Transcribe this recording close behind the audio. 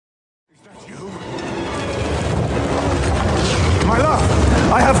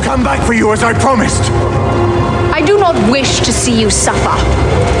come back for you as I promised. I do not wish to see you suffer,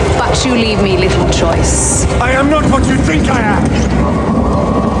 but you leave me little choice. I am not what you think I am.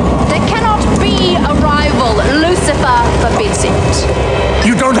 There cannot be a rival. Lucifer forbids it.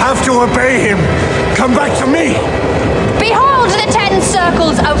 You don't have to obey him. Come back to me. Behold the 10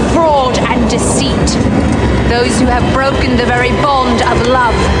 circles of fraud and deceit. Those who have broken the very bond of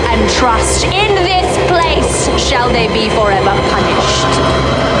love and trust. In this place shall they be forever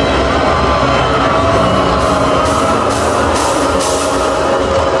punished.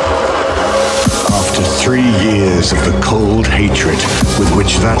 After 3 years of the cold hatred with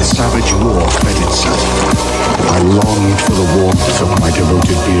which that savage war fed itself, I longed for the warmth of my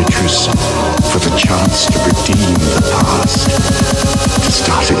devoted Beatrice, for the chance to redeem the past, to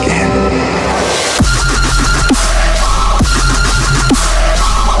start again.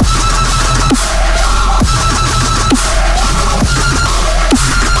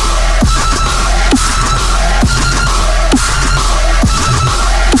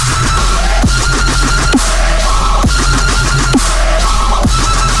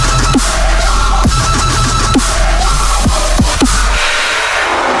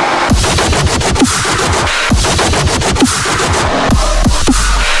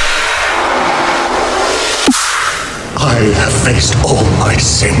 I have faced all my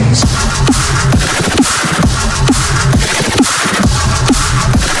sins.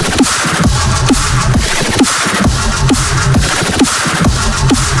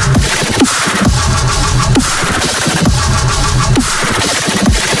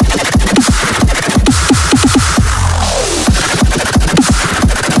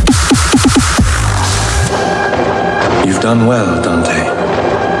 You've done well, Dante.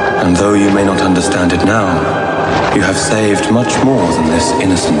 And though you may not understand it now, you have saved much more than this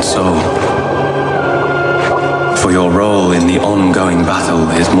innocent soul. For your role in the ongoing battle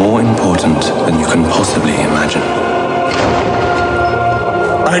is more important than you can possibly imagine.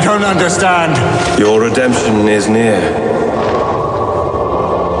 I don't understand. Your redemption is near.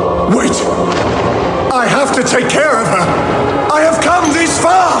 Wait! I have to take care of her! I have come this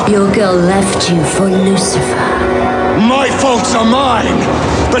far! Your girl left you for Lucifer. My faults are mine,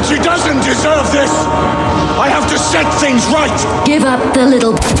 but she doesn't deserve this! I have to set things right! Give up the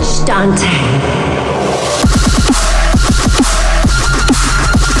little bitch, Dante.